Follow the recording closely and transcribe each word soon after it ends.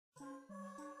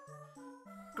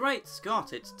Great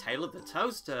Scott, it's Tale of the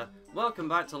Toaster. Welcome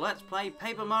back to Let's Play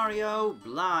Paper Mario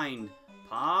Blind,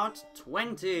 Part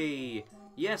 20.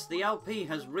 Yes, the LP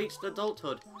has reached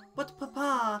adulthood. But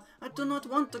Papa, I do not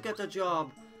want to get a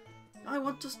job. I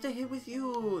want to stay here with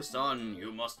you. Son,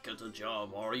 you must get a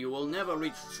job or you will never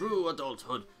reach true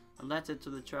adulthood. A letter to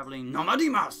the travelling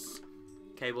Nomady Mouse.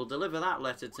 Okay, we'll deliver that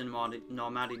letter to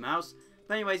Nomady Mouse.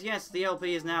 But anyways, yes, the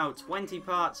LP is now 20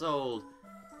 parts old.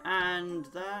 And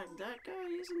that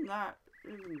guy isn't that...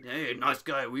 Hey, nice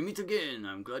guy, we meet again.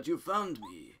 I'm glad you found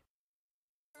me.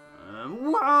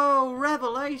 Whoa,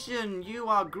 revelation! You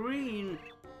are green.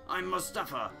 I'm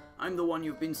Mustafa. I'm the one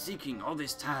you've been seeking all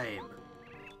this time.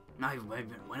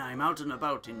 When I'm out and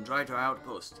about in Dryder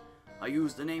Outpost, I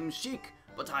use the name Sheik,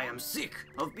 but I am sick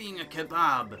of being a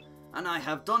kebab. And I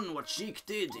have done what Sheik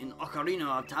did in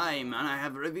Ocarina of Time, and I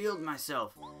have revealed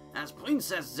myself as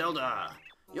Princess Zelda.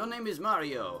 Your name is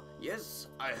Mario. Yes,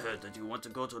 I heard that you want to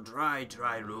go to Dry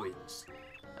Ruins.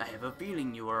 I have a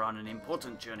feeling you are on an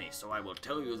important journey, so I will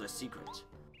tell you the secret.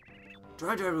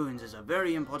 Dry Ruins is a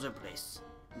very important place.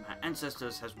 My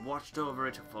ancestors has watched over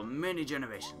it for many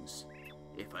generations.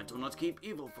 If I do not keep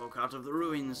evil folk out of the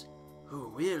ruins, who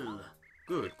will?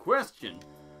 Good question.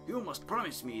 You must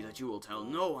promise me that you will tell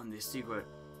no one this secret.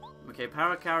 Okay,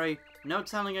 Parakarry, no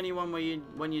telling anyone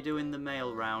when you're doing the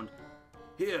mail round.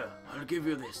 Here, I'll give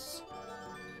you this.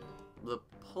 The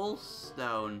Pulse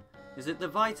Stone. Is it the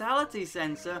Vitality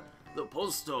Sensor? The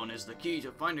Pulse Stone is the key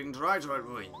to finding Dry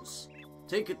Ruins.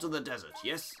 Take it to the desert,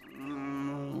 yes?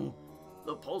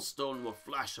 The Pulse Stone will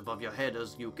flash above your head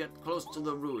as you get close to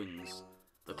the ruins.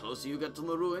 The closer you get to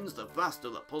the ruins, the faster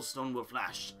the Pulse Stone will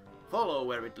flash. Follow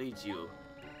where it leads you.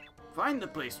 Find the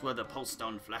place where the Pulse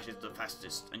Stone flashes the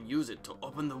fastest and use it to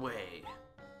open the way.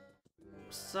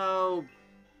 So...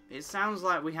 it sounds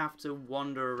like we have to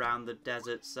wander around the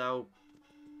desert, so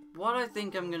what I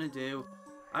think I'm going to do,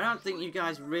 I don't think you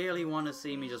guys really want to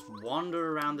see me just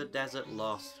wander around the desert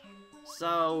lost.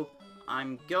 So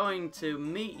I'm going to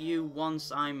meet you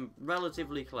once I'm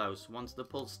relatively close, once the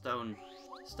Pulse Stone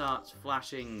starts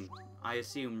flashing, I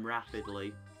assume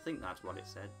rapidly. I think that's what it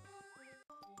said.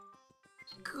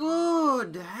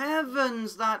 Good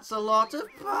heavens, that's a lot of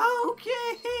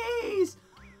Pokies!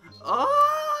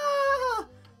 Oh!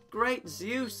 Great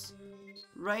Zeus!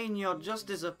 Rain your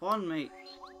justice upon me.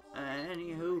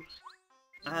 Anywho,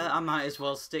 I might as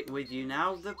well stick with you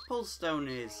now. The Pulse Stone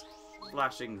is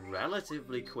flashing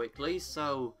relatively quickly,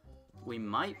 so we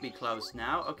might be close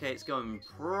now. Okay, it's going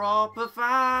proper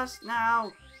fast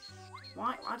now.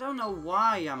 Why? I don't know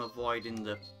why I'm avoiding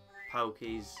the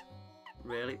Pokies,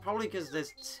 really. Probably because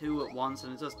there's two at once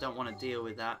and I just don't want to deal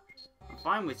with that. I'm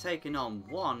fine with taking on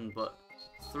one, but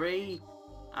three...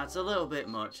 that's a little bit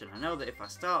much, and I know that if I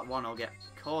start one, I'll get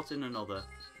caught in another.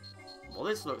 Well,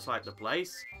 this looks like the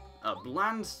place. A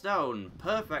bland stone.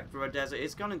 Perfect for a desert.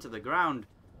 It's gone into the ground.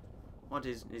 What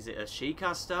is it a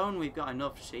Sheikah stone? We've got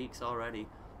enough Sheiks already.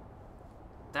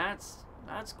 That's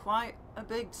quite a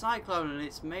big cyclone, and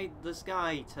it's made the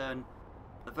sky turn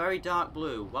a very dark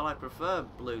blue. Well, I prefer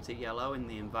blue to yellow in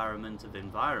the environment of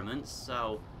environments,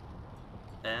 so...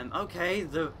 okay,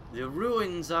 the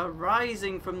ruins are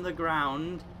rising from the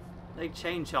ground. They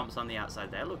chain chomps on the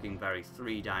outside. They're looking very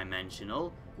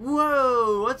three-dimensional.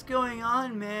 Whoa, what's going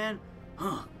on, man?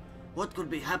 Huh, what could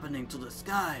be happening to the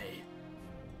sky?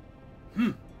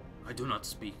 I do not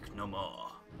speak no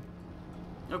more.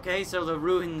 Okay, so the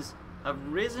ruins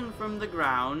have risen from the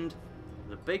ground.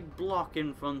 The big block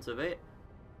in front of it.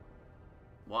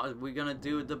 What are we gonna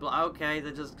do with the block? Okay,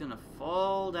 they're just gonna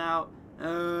fall down.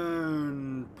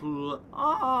 And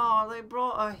oh, they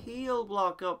brought a heal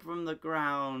block up from the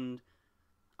ground.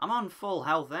 I'm on full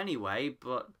health anyway,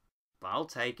 but I'll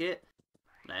take it.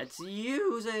 Let's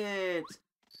use it. Is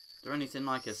there anything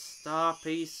like a star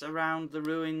piece around the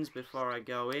ruins before I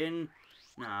go in?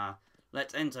 Nah,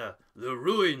 let's enter the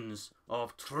ruins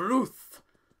of truth.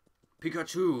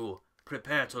 Pikachu,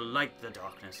 prepare to light the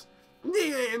darkness.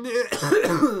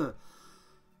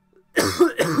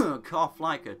 Cough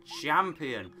like a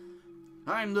champion.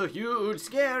 I'm the huge,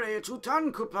 scary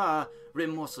Tutankoopa,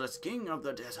 remorseless king of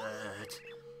the desert.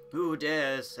 Who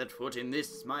dares set foot in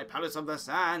this, my palace of the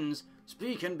sands?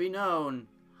 Speak and be known.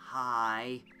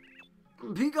 Hi.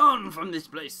 Begone from this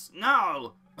place,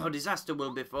 now, or disaster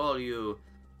will befall you.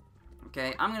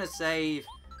 Okay, I'm gonna save,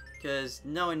 because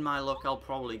knowing my luck, I'll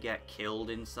probably get killed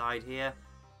inside here.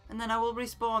 And then I will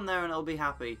respawn there and I'll be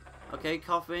happy. Okay,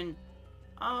 Coffin.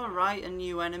 Alright, a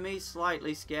new enemy,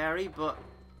 slightly scary, but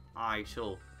I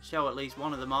shall show at least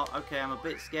one of them off. Okay, I'm a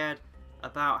bit scared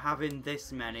about having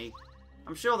this many.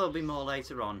 I'm sure there'll be more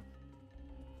later on,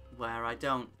 where I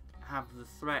don't have the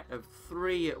threat of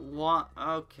 3 at one.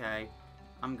 Okay.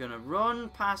 I'm gonna run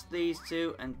past these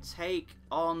 2 and take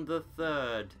on the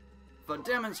 3rd. For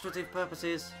demonstrative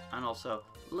purposes and also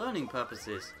learning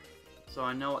purposes. So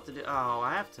I know what to do. Oh,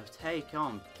 I have to take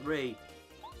on 3.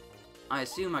 I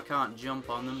assume I can't jump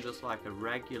on them just like a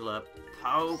regular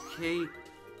Pokey.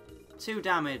 2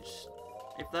 damage.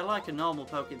 If they're like a normal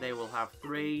Pokey, they will have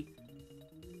 3.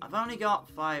 I've only got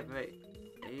 5.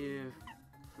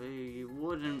 It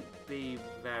wouldn't be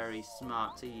very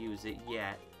smart to use it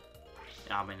yet.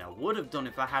 I mean, I would have done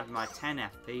if I had my 10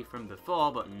 FP from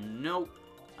before, but nope.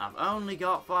 I've only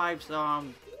got 5, so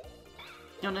I'm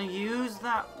gonna use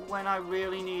that when I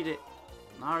really need it.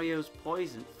 Mario's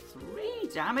poison. 3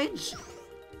 damage?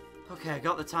 Okay, I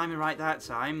got the timing right that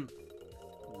time.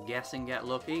 Guess and get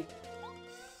lucky.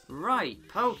 Right,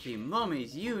 Pokey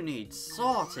Mummies, you need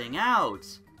sorting out.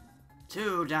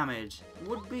 2 damage.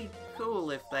 Would be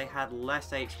cool if they had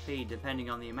less HP depending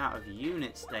on the amount of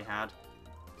units they had.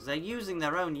 Because they're using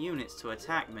their own units to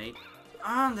attack me.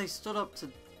 And they stood up to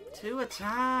 2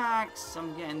 attacks.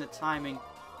 I'm getting the timing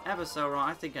ever so wrong.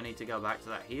 I think I need to go back to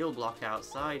that heal block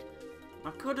outside.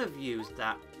 I could have used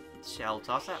that shell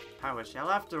toss, that power shell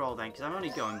after all then, because I'm only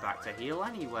going back to heal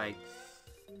anyway.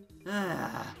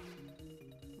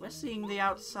 We're seeing the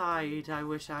outside. I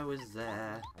wish I was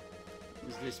there.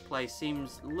 Because this place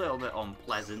seems a little bit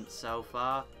unpleasant so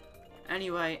far.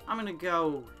 Anyway, I'm gonna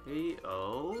go here.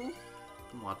 Oh,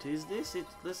 what is this?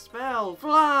 It's the spell.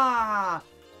 Flah!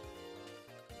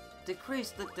 Decrease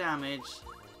the damage.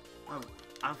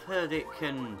 I've heard it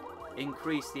can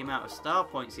increase the amount of star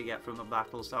points you get from a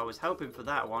battle, so I was hoping for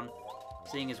that one.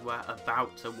 Seeing as we're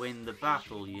about to win the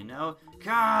battle, you know.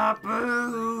 Kaboosh!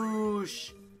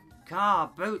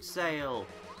 Car boot sale.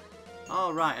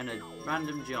 Alright, and a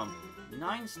random jump.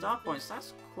 9 star points,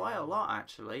 that's quite a lot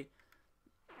actually.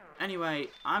 Anyway,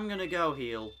 I'm gonna go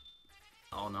heal.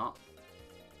 Or not.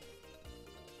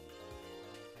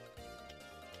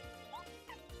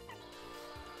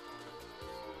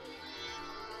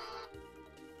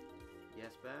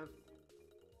 Yes, Bev?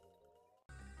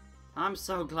 I'm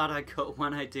so glad I cut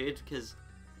when I did, because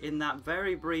in that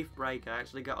very brief break I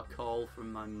actually got a call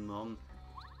from my mum.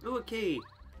 Ooh, a key!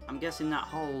 I'm guessing that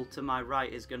hole to my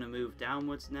right is going to move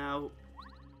downwards now.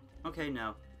 Okay,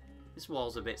 no. This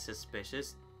wall's a bit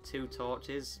suspicious. 2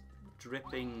 torches,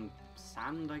 dripping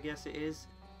sand, I guess it is.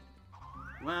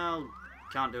 Well,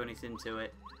 can't do anything to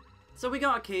it. So we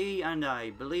got a key, and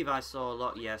I believe I saw a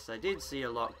lock. Yes, I did see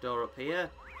a locked door up here,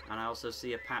 and I also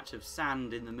see a patch of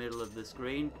sand in the middle of the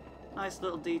screen. Nice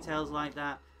little details like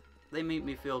that. They make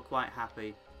me feel quite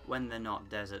happy when they're not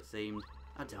desert themed.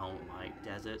 I don't like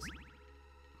deserts.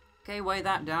 Okay, weigh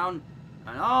that down.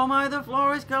 And oh my, the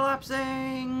floor is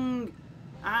collapsing!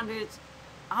 And it's...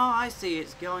 Oh, I see,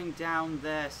 it's going down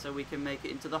there so we can make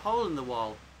it into the hole in the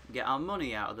wall. And get our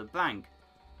money out of the bank.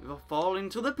 We'll fall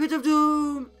into the pit of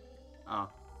doom! Oh.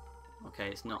 Okay,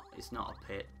 it's not a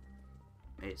pit.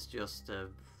 It's just a...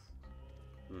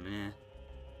 Meh.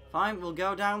 Fine, we'll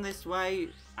go down this way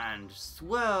and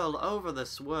swirl over the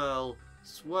swirl.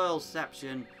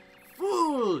 Swirlception.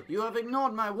 Fool! You have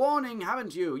ignored my warning,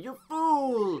 haven't you? You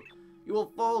fool! You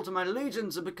will fall to my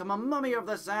legions and become a mummy of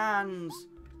the sands.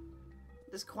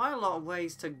 There's quite a lot of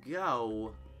ways to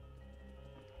go.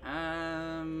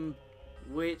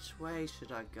 Which way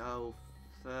should I go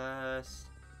first?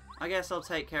 I guess I'll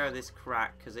take care of this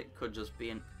crack, because it could just be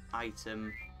an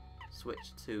item.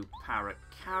 Switch to Parrot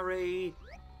Carry,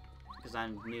 because I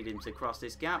need him to cross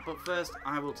this gap. But first,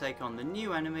 I will take on the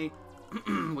new enemy,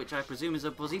 which I presume is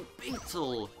a Buzzy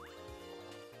Beetle.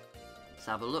 Let's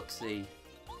have a look-see.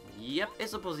 Yep,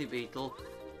 it's a Buzzy Beetle.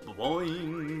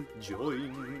 Boing!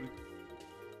 Join!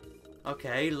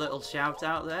 Okay, little shout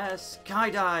out there.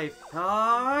 Skydive!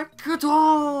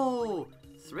 Kato!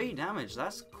 3 damage,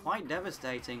 that's quite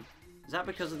devastating. Is that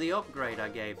because of the upgrade I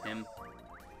gave him?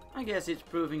 I guess it's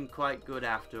proving quite good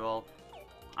after all.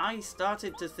 I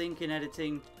started to think in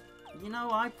editing, you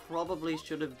know, I probably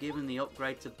should have given the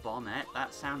upgrade to Bombette.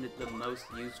 That sounded the most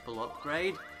useful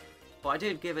upgrade. But I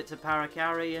did give it to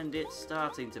Parakarry, and it's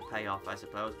starting to pay off, I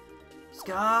suppose.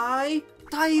 Sky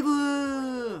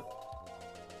Diver!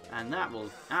 And that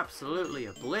will absolutely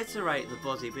obliterate the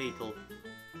Buzzy Beetle.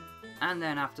 And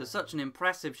then after such an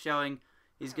impressive showing,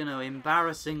 he's going to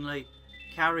embarrassingly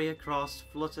carry across,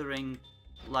 fluttering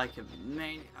like a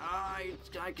maniac.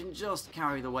 I can just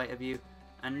carry the weight of you.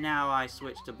 And now I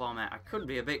switch to Bombette. I could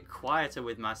be a bit quieter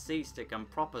with my C-stick. I'm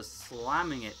proper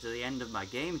slamming it to the end of my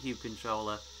GameCube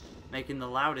controller, making the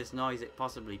loudest noise it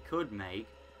possibly could make.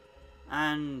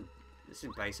 And this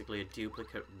is basically a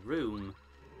duplicate room.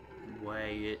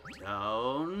 Weigh it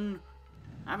down.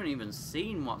 I haven't even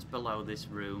seen what's below this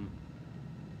room.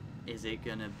 Is it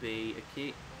gonna be a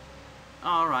key?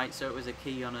 Alright, so it was a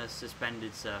key on a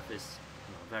suspended surface.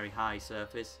 A very high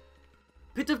surface.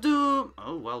 Pit of Doom!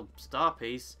 Oh, well, star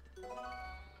piece.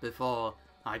 Before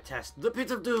I test the Pit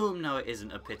of Doom. No, it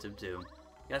isn't a Pit of Doom.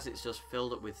 Guess it's just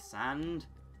filled up with sand.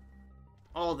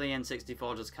 Or the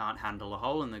N64 just can't handle a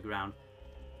hole in the ground.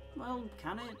 Well,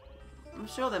 can it? I'm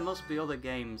sure there must be other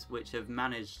games which have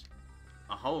managed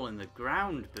a hole in the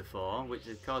ground before, which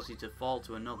has caused you to fall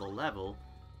to another level,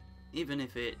 even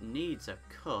if it needs a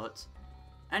cut.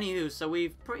 Anywho, so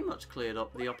we've pretty much cleared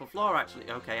up the upper floor,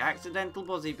 actually. Okay, accidental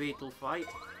Buzzy Beetle fight.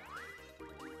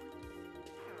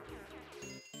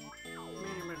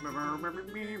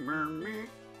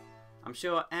 I'm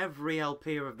sure every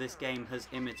LP of this game has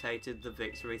imitated the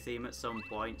victory theme at some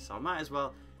point, so I might as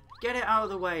well get it out of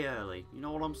the way early. You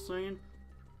know what I'm saying?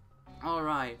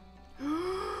 Alright.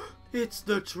 It's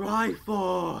the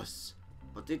Triforce!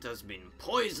 But it has been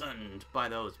poisoned by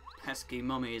those pesky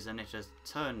mummies and it has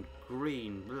turned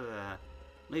green. Blech. At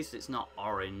least it's not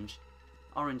orange.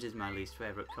 Orange is my least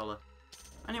favourite colour.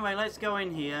 Anyway, let's go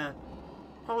in here.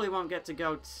 Probably won't get to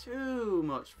go too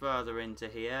much further into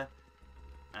here.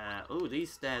 Oh,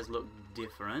 these stairs look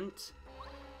different.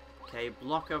 Okay,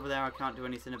 block over there, I can't do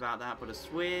anything about that, but a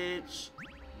switch.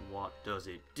 What does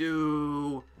it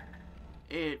do?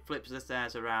 It flips the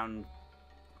stairs around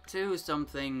to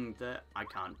something that I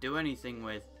can't do anything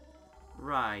with.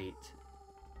 Right.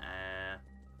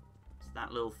 It's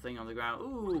that little thing on the ground.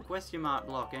 Ooh, question mark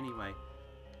block anyway.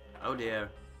 Oh dear.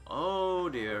 Oh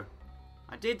dear.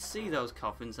 I did see those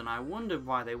coffins and I wondered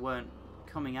why they weren't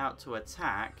coming out to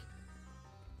attack.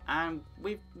 And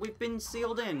we've been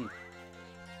sealed in.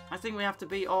 I think we have to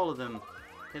beat all of them.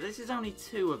 Okay, this is only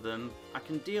 2 of them. I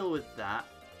can deal with that.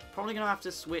 Probably going to have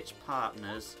to switch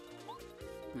partners.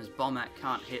 As Bomet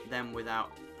can't hit them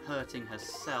without hurting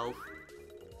herself.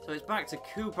 So it's back to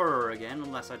Cooper again,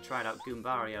 unless I tried out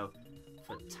Goombario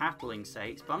for tattling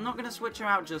sakes. But I'm not going to switch her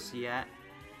out just yet.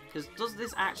 Because does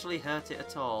this actually hurt it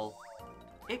at all?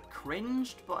 It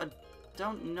cringed, but I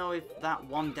don't know if that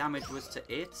 1 damage was to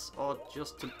it or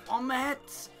just to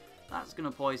Bomet. That's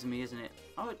going to poison me, isn't it?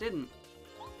 Oh, it didn't.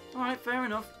 Alright, fair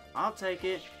enough. I'll take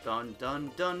it. Dun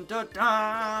dun dun dun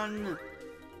dun!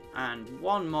 And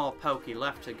 1 more Pokey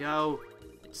left to go.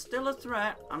 It's still a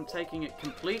threat. I'm taking it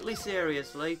completely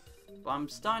seriously. But I'm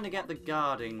starting to get the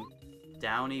guarding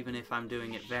down, even if I'm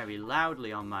doing it very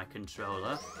loudly on my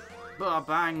controller.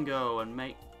 Babango and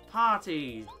make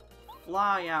party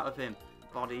fly out of him.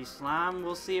 Body slam.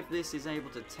 We'll see if this is able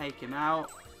to take him out.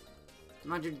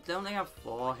 Imagine, don't they have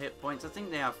 4 hit points? I think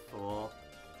they have 4.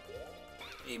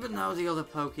 Even though the other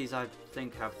Pokies I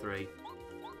think have 3.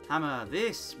 Hammer,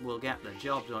 this will get the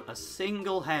job done. A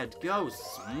single head. Go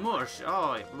smush.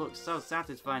 Oh, it looks so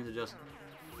satisfying to just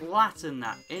flatten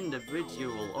that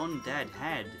individual undead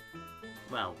head.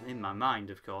 Well, in my mind,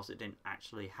 of course, it didn't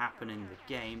actually happen in the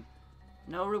game.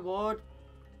 No reward.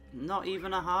 Not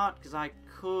even a heart, because I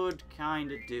could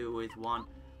kind of do with one.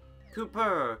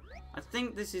 Cooper, I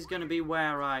think this is going to be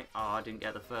where I... Oh, I didn't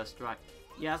get the first strike.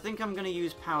 Yeah, I think I'm going to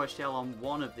use Power Shell on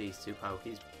one of these 2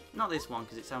 Pokies. Not this one,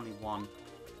 because it's only 1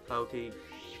 Pokey.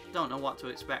 Don't know what to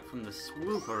expect from the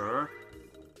Swooper.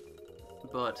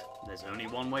 But there's only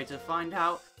one way to find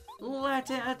out. Let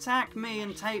it attack me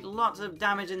and take lots of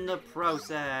damage in the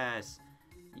process.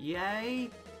 Yay.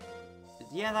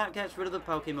 Yeah, that gets rid of the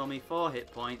Pokemummy. 4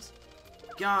 hit points.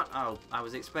 God, oh, I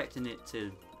was expecting it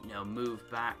to, you know, move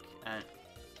back.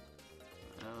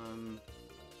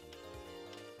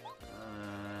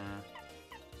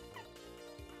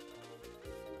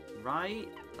 Right,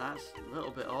 that's a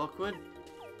little bit awkward.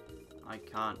 I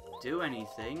can't do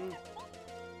anything.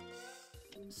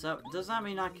 So, does that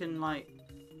mean I can, like,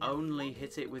 only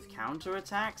hit it with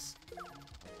counterattacks?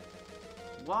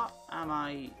 What am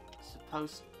I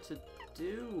supposed to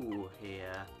do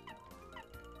here?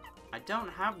 I don't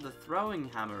have the throwing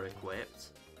hammer equipped.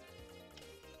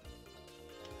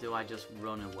 Do I just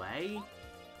run away?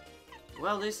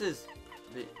 Well, this is...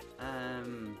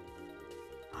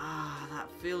 that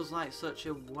feels like such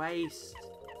a waste.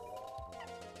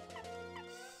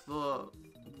 But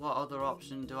what other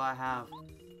option do I have?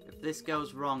 If this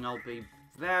goes wrong, I'll be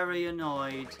very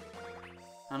annoyed.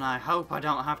 And I hope I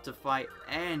don't have to fight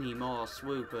any more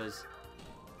swoopers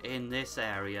in this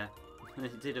area.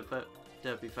 It did a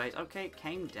derpy face. Okay, it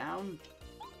came down.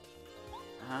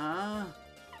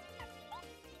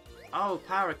 Oh,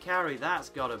 Power Carry, that's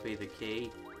gotta be the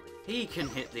key. He can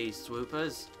hit these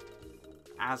swoopers.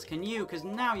 As can you, because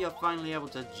now you're finally able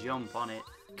to jump on it.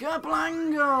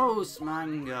 Kablango!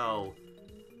 Smango!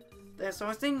 there. So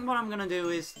I think what I'm going to do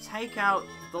is take out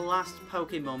the last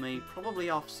Pokemummy, probably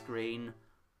off screen.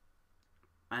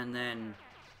 And then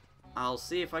I'll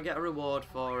see if I get a reward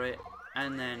for it.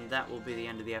 And then that will be the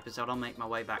end of the episode. I'll make my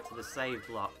way back to the save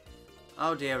block.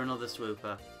 Oh dear, another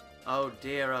swooper. Oh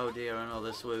dear,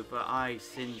 another swooper. I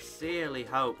sincerely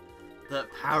hope that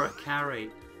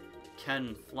Parakarry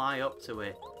can fly up to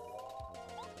it.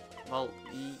 Well,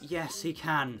 yes, he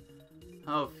can.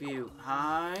 Oh, phew.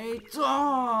 Hi.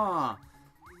 Oh!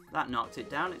 That knocked it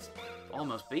down. It's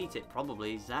almost beat it,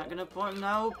 probably. Is that going to point?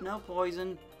 No, no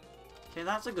poison. Okay,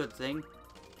 that's a good thing.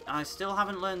 I still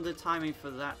haven't learned the timing for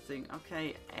that thing.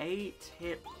 Okay, 8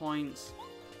 hit points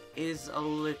is a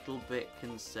little bit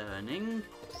concerning.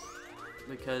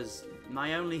 Because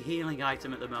my only healing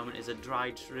item at the moment is a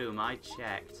dried shroom. I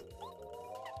checked.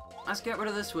 Let's get rid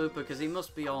of the swooper because he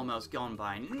must be almost gone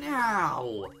by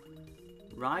now.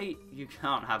 Right? You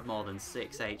can't have more than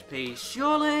 6 HP.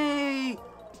 Surely!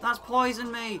 That's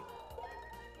poisoned me.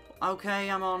 Okay,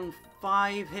 I'm on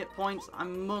 5 hit points. I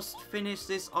must finish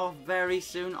this off very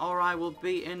soon or I will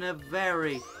be in a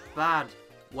very bad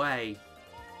way.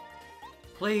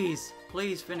 Please,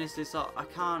 please finish this off. I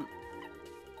can't...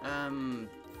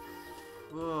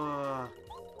 I'll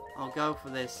go for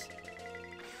this.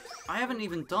 I haven't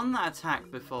even done that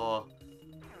attack before.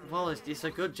 Well, it's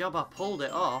a good job I pulled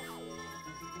it off.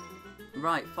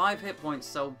 Right, 5 hit points,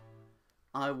 so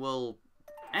I will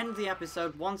end the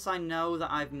episode once I know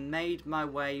that I've made my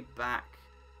way back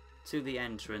to the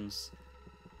entrance.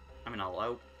 I mean, I'll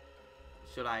hope.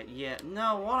 Should I? Yeah.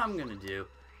 No, what I'm going to do,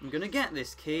 I'm going to get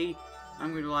this key.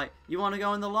 I'm going to like, you want to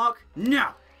go in the lock? No!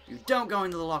 You don't go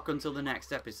into the lock until the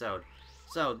next episode.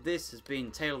 So, this has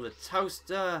been Tale of the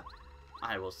Toaster.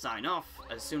 I will sign off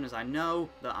as soon as I know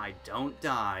that I don't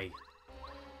die.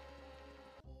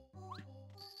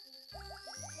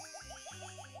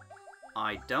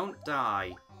 I don't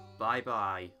die.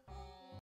 Bye-bye.